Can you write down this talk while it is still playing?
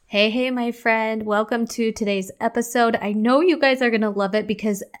Hey, my friend. Welcome to today's episode. I know you guys are going to love it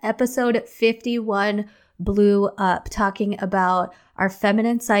because episode 51 blew up talking about our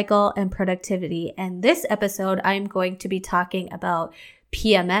feminine cycle and productivity. And this episode, I'm going to be talking about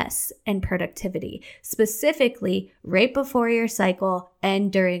PMS and productivity, specifically right before your cycle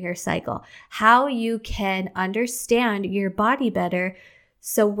and during your cycle, how you can understand your body better.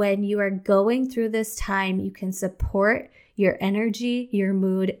 So when you are going through this time, you can support your energy, your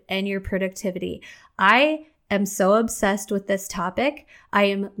mood, and your productivity. I am so obsessed with this topic. I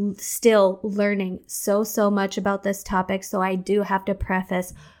am still learning so much about this topic. So I do have to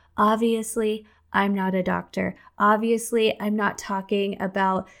preface, obviously, I'm not a doctor. Obviously, I'm not talking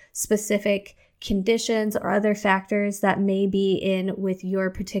about specific conditions or other factors that may be in with your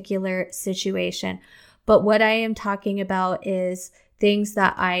particular situation. But what I am talking about is things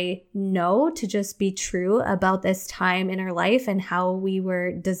that I know to just be true about this time in our life and how we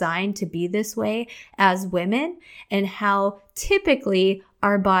were designed to be this way as women and how typically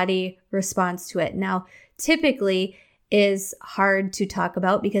our body responds to it. Now, typically is hard to talk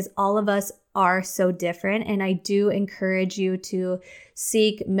about because all of us are so different. And I do encourage you to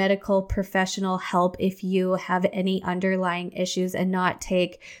seek medical professional help if you have any underlying issues and not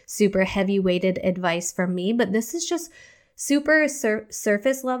take super heavy weighted advice from me. But this is just super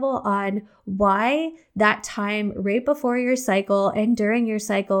surface level on why that time right before your cycle and during your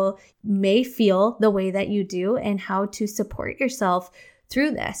cycle may feel the way that you do and how to support yourself through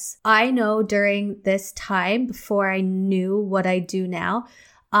this. I know during this time, before I knew what I do now,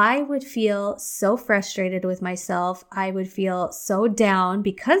 I would feel so frustrated with myself. I would feel so down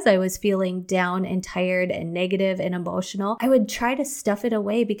because I was feeling down and tired and negative and emotional. I would try to stuff it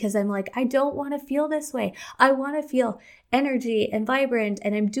away because I'm like, I don't want to feel this way. I want to feel energy and vibrant,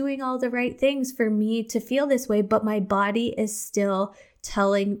 and I'm doing all the right things for me to feel this way, but my body is still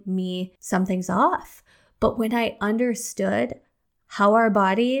telling me something's off. But when I understood how our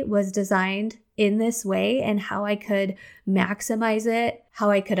body was designed in this way and how I could maximize it,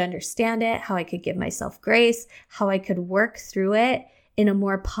 how I could understand it, how I could give myself grace, how I could work through it in a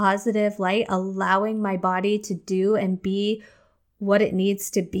more positive light, allowing my body to do and be what it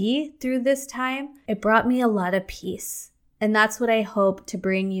needs to be through this time, it brought me a lot of peace. And that's what I hope to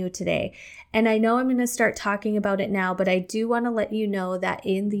bring you today. And I know I'm going to start talking about it now, but I do want to let you know that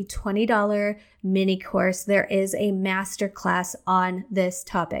in the $20 mini course, there is a masterclass on this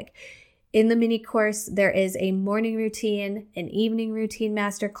topic. In the mini course, there is a morning routine, an evening routine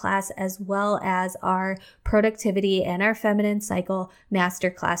masterclass, as well as our productivity and our feminine cycle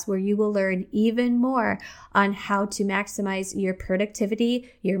masterclass, where you will learn even more on how to maximize your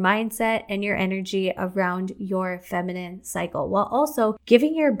productivity, your mindset, and your energy around your feminine cycle, while also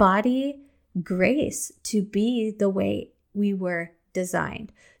giving your body grace to be the way we were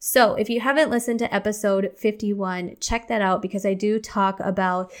designed. So if you haven't listened to episode 51, check that out because I do talk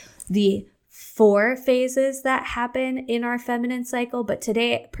about the 4 phases that happen in our feminine cycle. But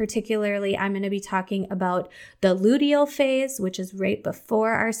today, particularly, I'm going to be talking about the luteal phase, which is right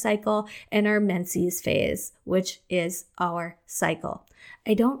before our cycle, and our menses phase, which is our cycle.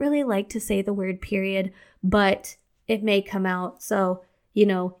 I don't really like to say the word period, but it may come out. So,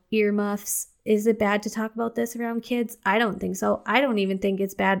 earmuffs. Is it bad to talk about this around kids? I don't think so. I don't even think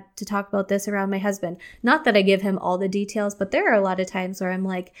it's bad to talk about this around my husband. Not that I give him all the details, but there are a lot of times where I'm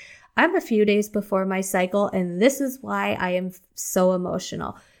like, I'm a few days before my cycle, and this is why I am so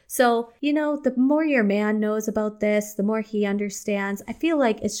emotional. So, the more your man knows about this, the more he understands, I feel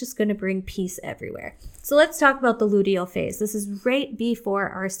like it's just going to bring peace everywhere. So let's talk about the luteal phase. This is right before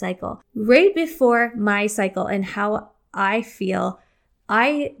our cycle. Right before my cycle and how I feel,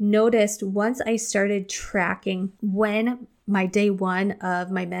 I noticed once I started tracking when my day 1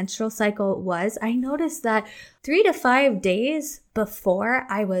 of my menstrual cycle was, I noticed that 3 to 5 days before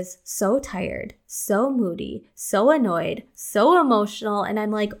I was so tired, so moody, so annoyed, so emotional. And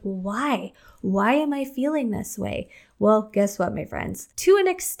I'm like, why? Why am I feeling this way? Well, guess what, my friends? To an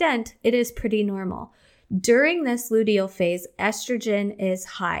extent, it is pretty normal. During this luteal phase, estrogen is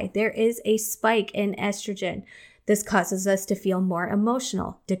high. There is a spike in estrogen. This causes us to feel more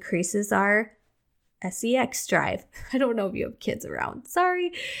emotional, decreases our sex drive. I don't know if you have kids around.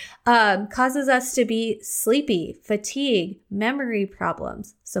 Sorry. Causes us to be sleepy, fatigue, memory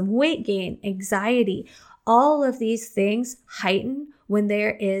problems, some weight gain, anxiety. All of these things heighten when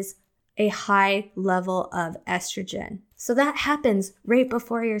there is a high level of estrogen. So that happens right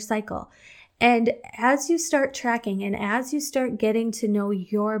before your cycle. And as you start tracking and as you start getting to know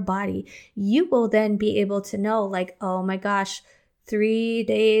your body, you will then be able to know like, oh my gosh, 3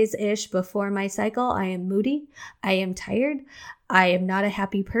 days-ish before my cycle, I am moody, I am tired, I am not a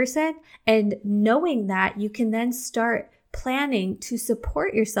happy person. And knowing that, you can then start planning to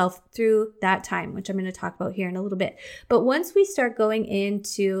support yourself through that time, which I'm going to talk about here in a little bit. But once we start going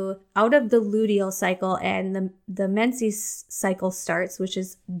into out of the luteal cycle and the menses cycle starts, which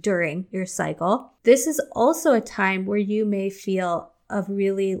is during your cycle, this is also a time where you may feel a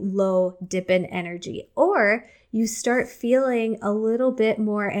really low dip in energy, or you start feeling a little bit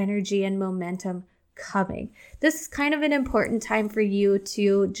more energy and momentum coming. This is kind of an important time for you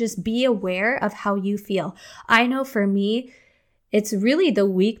to just be aware of how you feel. I know for me, it's really the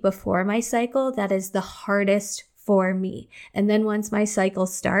week before my cycle that is the hardest for me. And then once my cycle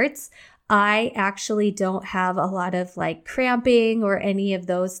starts, I actually don't have a lot of like cramping or any of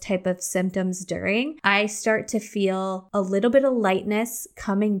those type of symptoms during. I start to feel a little bit of lightness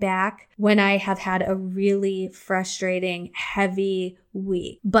coming back when I have had a really frustrating, heavy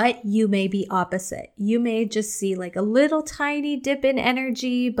week. But you may be opposite. You may just see like a little tiny dip in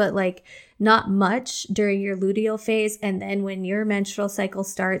energy, but like not much during your luteal phase. And then when your menstrual cycle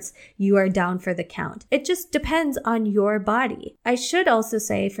starts, you are down for the count. It just depends on your body. I should also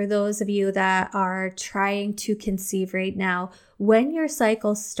say, for those of you that are trying to conceive right now, when your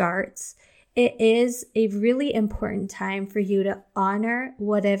cycle starts, it is a really important time for you to honor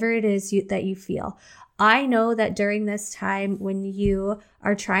whatever it is that you feel. I know that during this time when you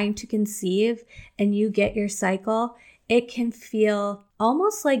are trying to conceive and you get your cycle, it can feel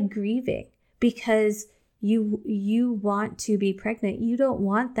almost like grieving because you want to be pregnant. You don't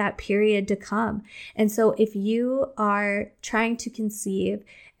want that period to come. And so if you are trying to conceive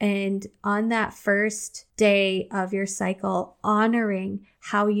and on that first day of your cycle, honoring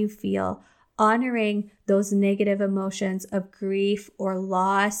how you feel, honoring those negative emotions of grief or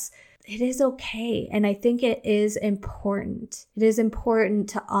loss, it is okay. And I think it is important. It is important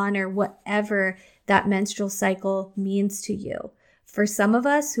to honor whatever that menstrual cycle means to you. For some of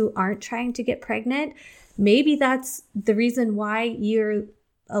us who aren't trying to get pregnant, maybe that's the reason why you're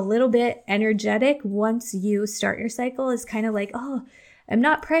a little bit energetic once you start your cycle, is kind of like, oh, I'm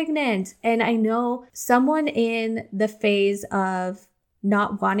not pregnant. And I know someone in the phase of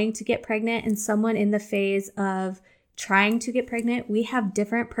not wanting to get pregnant and someone in the phase of trying to get pregnant, we have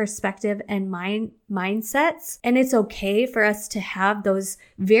different perspective and mindsets. And it's okay for us to have those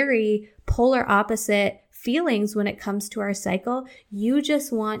very polar opposite feelings when it comes to our cycle. You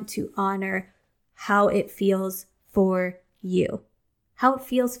just want to honor how it feels for you. How it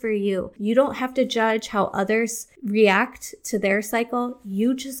feels for you. You don't have to judge how others react to their cycle.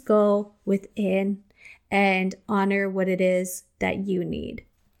 You just go within and honor what it is that you need.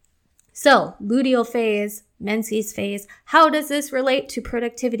 So, luteal phase, menses phase, how does this relate to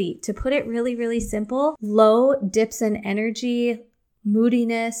productivity? To put it really, really simple, low dips in energy,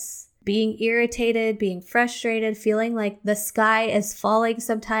 moodiness, being irritated, being frustrated, feeling like the sky is falling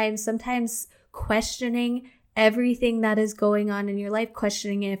sometimes questioning everything that is going on in your life,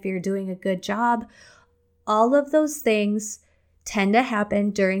 questioning if you're doing a good job. All of those things tend to happen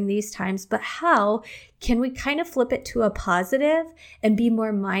during these times, but how can we kind of flip it to a positive and be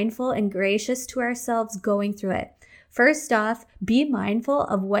more mindful and gracious to ourselves going through it? First off, be mindful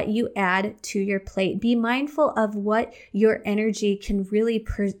of what you add to your plate. Be mindful of what your energy can really,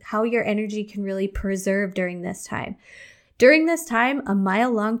 how your energy can really preserve during this time. During this time, a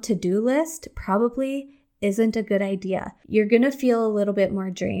mile-long to-do list probably isn't a good idea. You're going to feel a little bit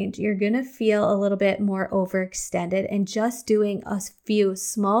more drained. You're going to feel a little bit more overextended, and just doing a few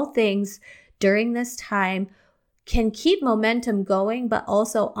small things during this time can keep momentum going, but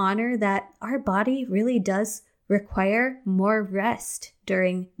also honor that our body really does require more rest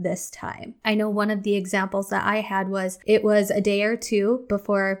during this time. I know one of the examples that I had was, it was a day or two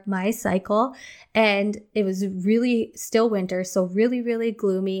before my cycle and it was really still winter, so really, really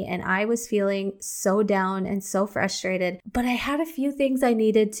gloomy, and I was feeling so down and so frustrated, but I had a few things I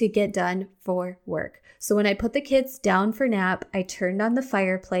needed to get done for work. So when I put the kids down for nap, I turned on the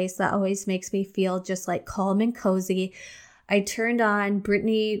fireplace. That always makes me feel just like calm and cozy. I turned on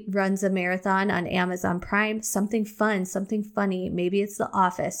Brittany Runs a Marathon on Amazon Prime, something fun, something funny. Maybe it's The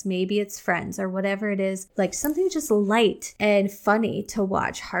Office, maybe it's Friends, or whatever it is, like something just light and funny to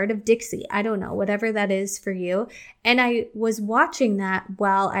watch. Heart of Dixie, I don't know, whatever that is for you. And I was watching that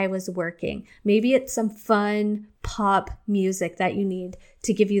while I was working. Maybe it's some fun pop music that you need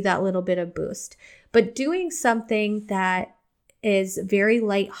to give you that little bit of boost. But doing something that is very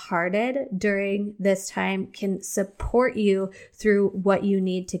lighthearted during this time can support you through what you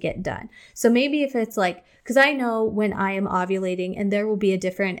need to get done. So maybe if it's like, because I know when I am ovulating, and there will be a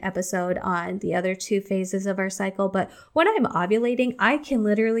different episode on the other 2 phases of our cycle, but when I'm ovulating, I can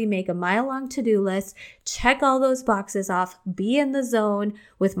literally make a mile-long to-do list, check all those boxes off, be in the zone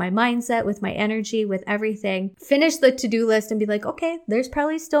with my mindset, with my energy, with everything, finish the to-do list and be like, okay, there's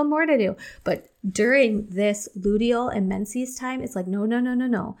probably still more to do. But during this luteal and menses time, it's like,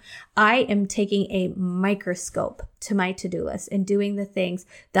 no. I am taking a microscope to my to-do list and doing the things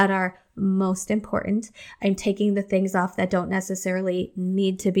that are most important. I'm taking the things off that don't necessarily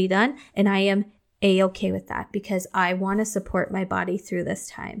need to be done. And I am A-okay with that because I want to support my body through this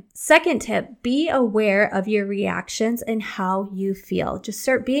time. Second tip, be aware of your reactions and how you feel. Just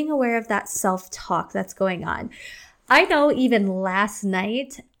start being aware of that self-talk that's going on. I know even last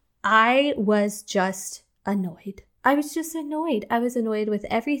night, I was just annoyed. I was annoyed with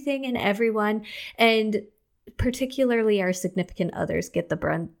everything and everyone, and particularly our significant others get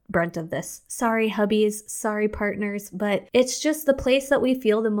the brunt of this. Sorry, hubbies, sorry, partners, but it's just the place that we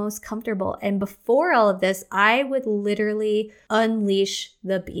feel the most comfortable. And before all of this, I would literally unleash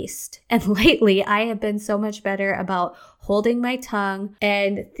the beast. And lately, I have been so much better about holding my tongue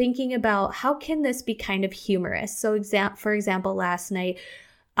and thinking about how can this be kind of humorous. So for example, last night,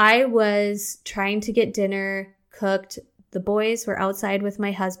 I was trying to get dinner cooked. The boys were outside with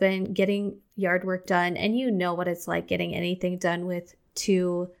my husband getting yard work done. And you know what it's like getting anything done with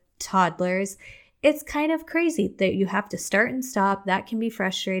 2 toddlers. It's kind of crazy that you have to start and stop. That can be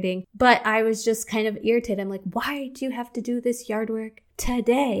frustrating. But I was just kind of irritated. I'm like, why do you have to do this yard work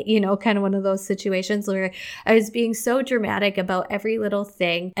today? Kind of one of those situations where I was being so dramatic about every little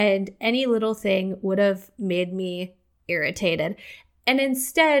thing, and any little thing would have made me irritated. And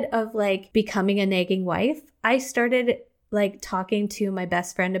instead of like becoming a nagging wife, I started like talking to my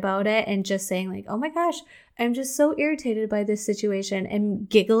best friend about it and just saying like, oh my gosh, I'm just so irritated by this situation, and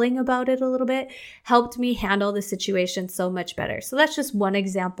giggling about it a little bit helped me handle the situation so much better. So that's just one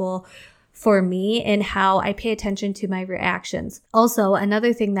example for me and how I pay attention to my reactions. Also,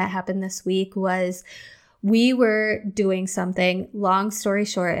 another thing that happened this week was we were doing something, long story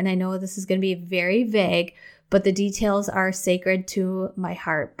short, and I know this is going to be very vague, but the details are sacred to my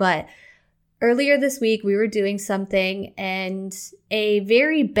heart. But earlier this week, we were doing something and a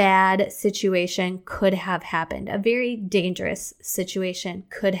very bad situation could have happened. A very dangerous situation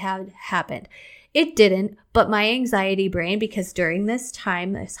could have happened. It didn't, but my anxiety brain, because during this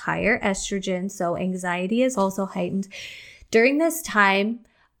time, there's higher estrogen, so anxiety is also heightened. During this time,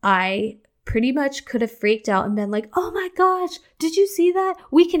 I pretty much could have freaked out and been like, oh my gosh, did you see that?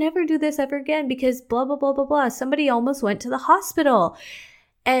 We can never do this ever again because blah, blah, blah, blah, blah. Somebody almost went to the hospital.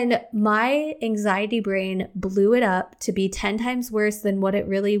 And my anxiety brain blew it up to be 10 times worse than what it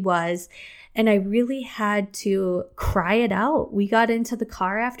really was. And I really had to cry it out. We got into the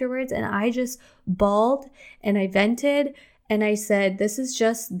car afterwards and I just bawled and I vented. And I said, this is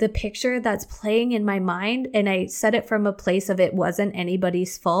just the picture that's playing in my mind. And I said it from a place of it wasn't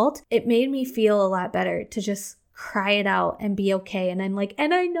anybody's fault. It made me feel a lot better to just cry it out and be okay. And I'm like,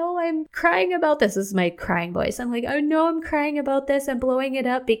 and I know I'm crying about this. This is my crying voice. I'm like, I know I'm crying about this and blowing it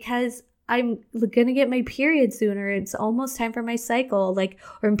up because I'm going to get my period sooner. It's almost time for my cycle,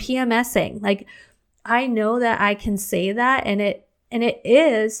 or I'm PMSing. I know that I can say that. And it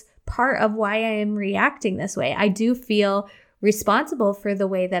is part of why I am reacting this way. I do feel responsible for the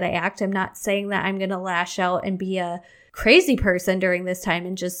way that I act. I'm not saying that I'm going to lash out and be a crazy person during this time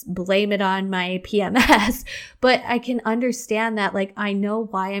and just blame it on my PMS, but I can understand that I know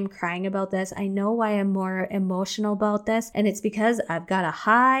why I'm crying about this. I know why I'm more emotional about this, and it's because I've got a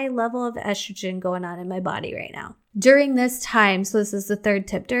high level of estrogen going on in my body right now. During this time, so this is the third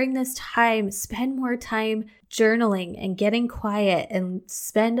tip, during this time, spend more time journaling and getting quiet and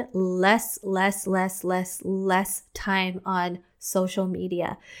spend less time on social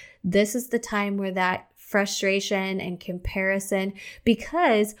media. This is the time where that frustration and comparison,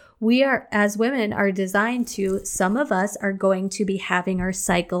 because we are, as women, are designed to, some of us are going to be having our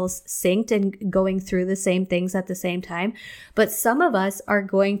cycles synced and going through the same things at the same time, but some of us are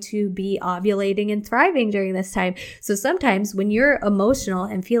going to be ovulating and thriving during this time. So sometimes when you're emotional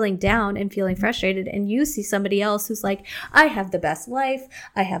and feeling down and feeling frustrated and you see somebody else who's like, I have the best life,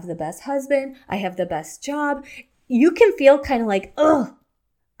 I have the best husband, I have the best job, you can feel kind of like, ugh,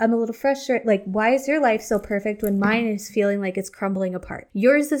 I'm a little frustrated. Why is your life so perfect when mine is feeling like it's crumbling apart?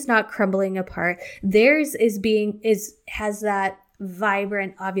 Yours is not crumbling apart. Theirs has that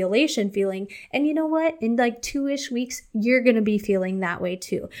vibrant ovulation feeling. And you know what? In like 2-ish weeks, you're going to be feeling that way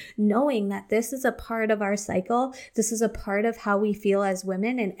too. Knowing that this is a part of our cycle, this is a part of how we feel as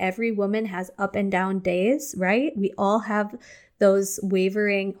women, and every woman has up and down days, right? We all have those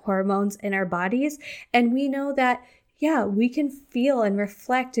wavering hormones in our bodies. And we know that, yeah, we can feel and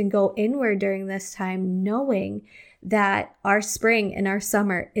reflect and go inward during this time, knowing that our spring and our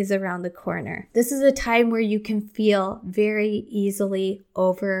summer is around the corner. This is a time where you can feel very easily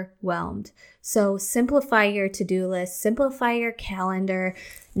overwhelmed. So simplify your to-do list, simplify your calendar.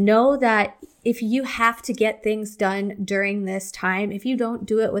 Know that if you have to get things done during this time, if you don't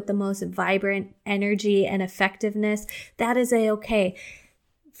do it with the most vibrant energy and effectiveness, that is a-okay.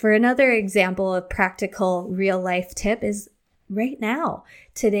 For another example of practical real life tip is right now.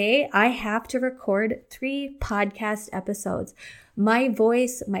 Today, I have to record 3 podcast episodes. My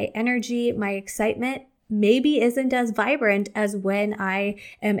voice, my energy, my excitement maybe isn't as vibrant as when I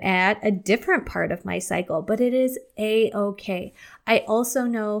am at a different part of my cycle, but it is a-okay. I also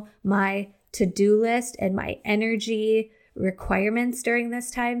know my to-do list and my energy requirements during this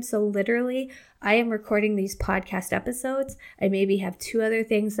time. So literally, I am recording these podcast episodes. I maybe have 2 other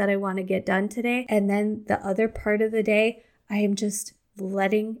things that I want to get done today. And then the other part of the day, I am just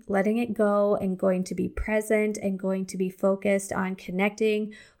letting it go and going to be present and going to be focused on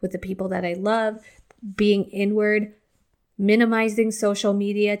connecting with the people that I love, being inward, minimizing social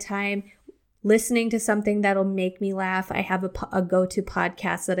media time, listening to something that'll make me laugh. I have a go-to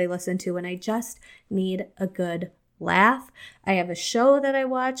podcast that I listen to when I just need a good laugh. I have a show that I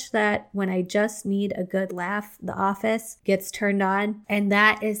watch that when I just need a good laugh, The Office gets turned on. And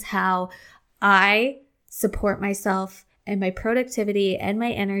that is how I support myself and my productivity and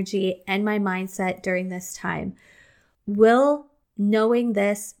my energy and my mindset during this time. Will knowing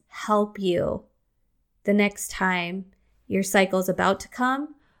this help you the next time your cycle is about to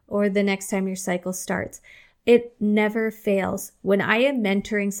come or the next time your cycle starts? It never fails. When I am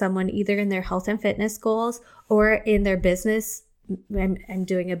mentoring someone either in their health and fitness goals or in their business, I'm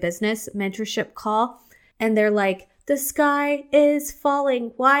doing a business mentorship call, and they're like, the sky is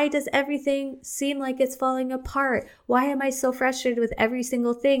falling. Why does everything seem like it's falling apart? Why am I so frustrated with every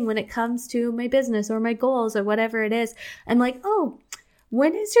single thing when it comes to my business or my goals or whatever it is? I'm like, oh,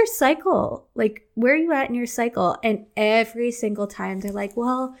 when is your cycle? Like, where are you at in your cycle? And every single time they're like,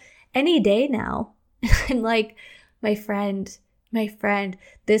 well, any day now. I'm like, my friend,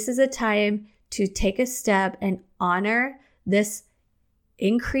 this is a time to take a step and honor this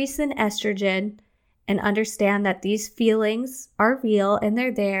increase in estrogen and understand that these feelings are real and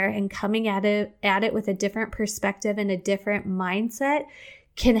they're there, and coming at it with a different perspective and a different mindset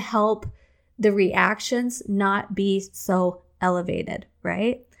can help the reactions not be so elevated,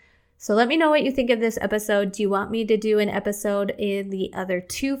 right? So let me know what you think of this episode. Do you want me to do an episode in the other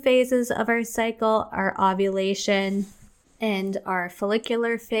 2 phases of our cycle, our ovulation and our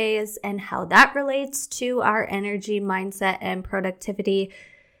follicular phase, and how that relates to our energy, mindset, and productivity?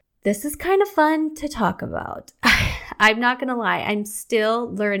 This is kind of fun to talk about. I'm not going to lie. I'm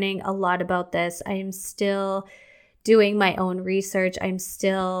still learning a lot about this. I am still doing my own research. I'm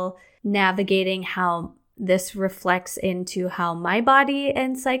still navigating how this reflects into how my body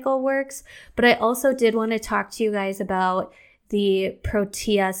and cycle works. But I also did want to talk to you guys about the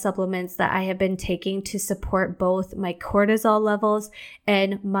Protea supplements that I have been taking to support both my cortisol levels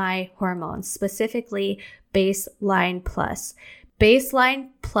and my hormones, specifically Baseline Plus. Baseline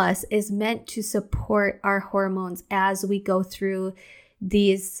Plus is meant to support our hormones as we go through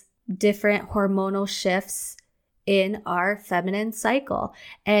these different hormonal shifts in our feminine cycle.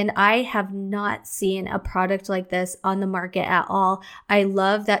 And I have not seen a product like this on the market at all. I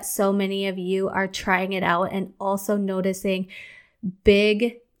love that so many of you are trying it out and also noticing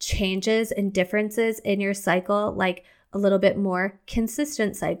big changes and differences in your cycle, like a little bit more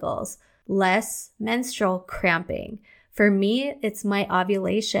consistent cycles, less menstrual cramping. For me, it's my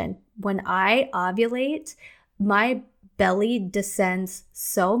ovulation. When I ovulate, my belly descends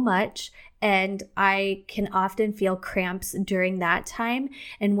so much, and I can often feel cramps during that time.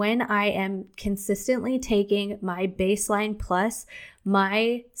 And when I am consistently taking my Baseline Plus,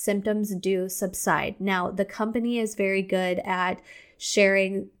 my symptoms do subside. Now, the company is very good at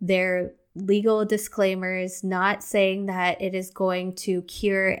sharing their legal disclaimers, not saying that it is going to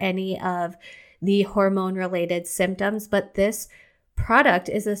cure any of the hormone-related symptoms, but this product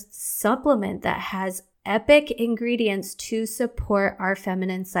is a supplement that has epic ingredients to support our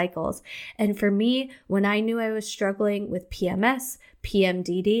feminine cycles. And for me, when I knew I was struggling with PMS,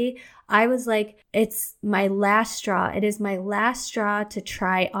 PMDD, I was like, it's my last straw. It is my last straw to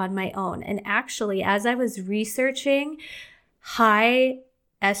try on my own. And actually, as I was researching high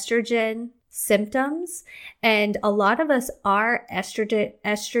estrogen symptoms. And a lot of us are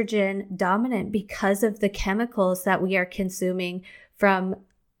estrogen dominant because of the chemicals that we are consuming from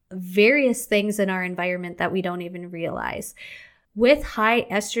various things in our environment that we don't even realize. With high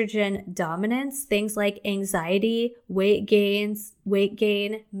estrogen dominance, things like anxiety, weight gain,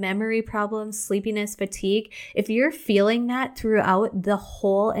 memory problems, sleepiness, fatigue, if you're feeling that throughout the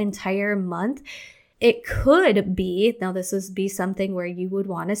whole entire month, it could be, now this would be something where you would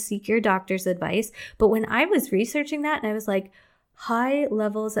want to seek your doctor's advice, but when I was researching that and I was like, high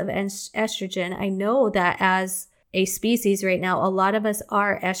levels of estrogen, I know that as a species right now, a lot of us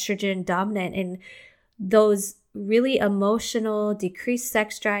are estrogen dominant, and those really emotional, decreased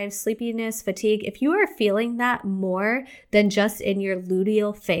sex drive, sleepiness, fatigue, if you are feeling that more than just in your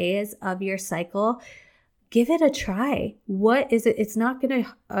luteal phase of your cycle, give it a try. What is it? It's not going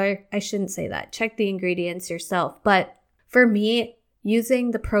to, or I shouldn't say that. Check the ingredients yourself. But for me,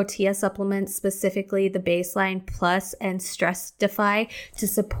 using the Protea supplements, specifically the Baseline Plus and Stress Defy to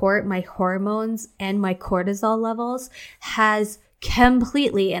support my hormones and my cortisol levels has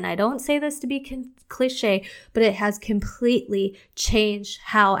completely, and I don't say this to be cliche, but it has completely changed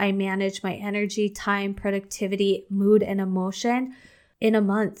how I manage my energy, time, productivity, mood, and emotion in a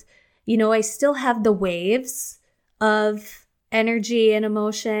month. You know, I still have the waves of energy and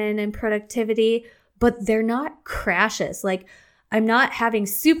emotion and productivity, but they're not crashes. Like, I'm not having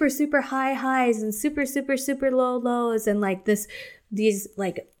super, super high highs and super, super, super low lows and like these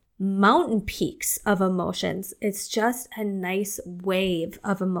like mountain peaks of emotions. It's just a nice wave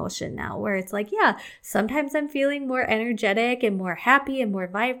of emotion now where it's like, yeah, sometimes I'm feeling more energetic and more happy and more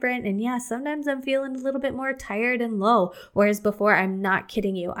vibrant. And yeah, sometimes I'm feeling a little bit more tired and low. Whereas before, I'm not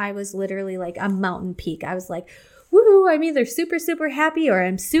kidding you, I was literally like a mountain peak. I was like, woohoo, I'm either super, super happy or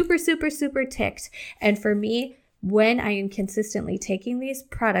I'm super, super, super ticked. And for me, when I am consistently taking these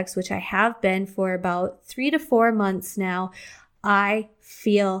products, which I have been for about 3 to 4 months now, I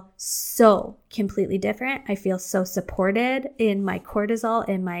feel so completely different. I feel so supported in my cortisol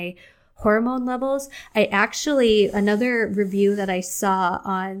and my hormone levels. Another review that I saw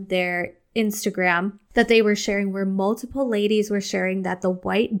on their Instagram that they were sharing, where multiple ladies were sharing that the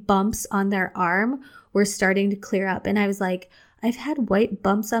white bumps on their arm were starting to clear up. And I was like, I've had white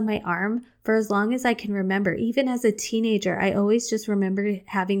bumps on my arm for as long as I can remember. Even as a teenager, I always just remember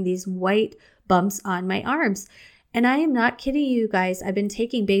having these white bumps on my arms. And I am not kidding you guys. I've been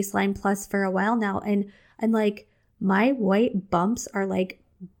taking Baseline Plus for a while now, and I'm like, my white bumps are like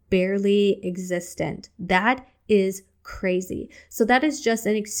barely existent. That is crazy. So that is just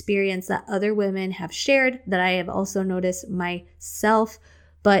an experience that other women have shared that I have also noticed myself.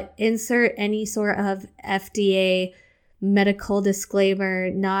 But insert any sort of FDA medical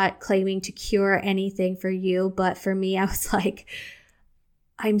disclaimer, not claiming to cure anything for you. But for me, I was like,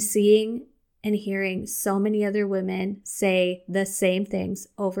 I'm seeing and hearing so many other women say the same things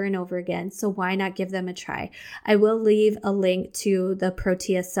over and over again. So why not give them a try? I will leave a link to the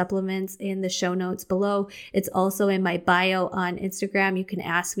Protea supplements in the show notes below. It's also in my bio on Instagram. You can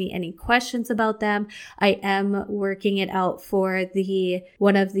ask me any questions about them. I am working it out for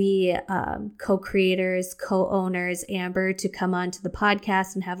one of the co-creators, co-owners, Amber, to come onto the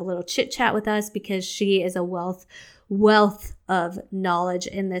podcast and have a little chit chat with us, because she is a wealth of knowledge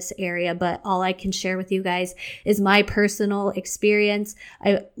in this area. But all I can share with you guys is my personal experience.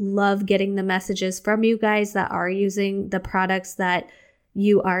 I love getting the messages from you guys that are using the products, that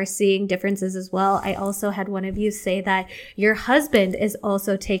you are seeing differences as well. I also had one of you say that your husband is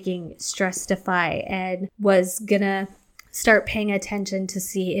also taking Stress Defy and was gonna start paying attention to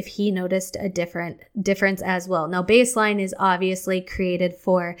see if he noticed a difference as well. Now, Baseline is obviously created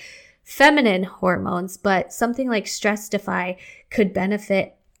for feminine hormones, but something like Stress Defy could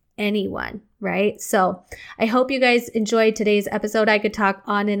benefit anyone, right? So I hope you guys enjoyed today's episode. I could talk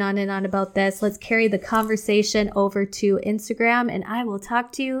on and on and on about this. Let's carry the conversation over to Instagram, and I will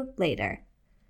talk to you later.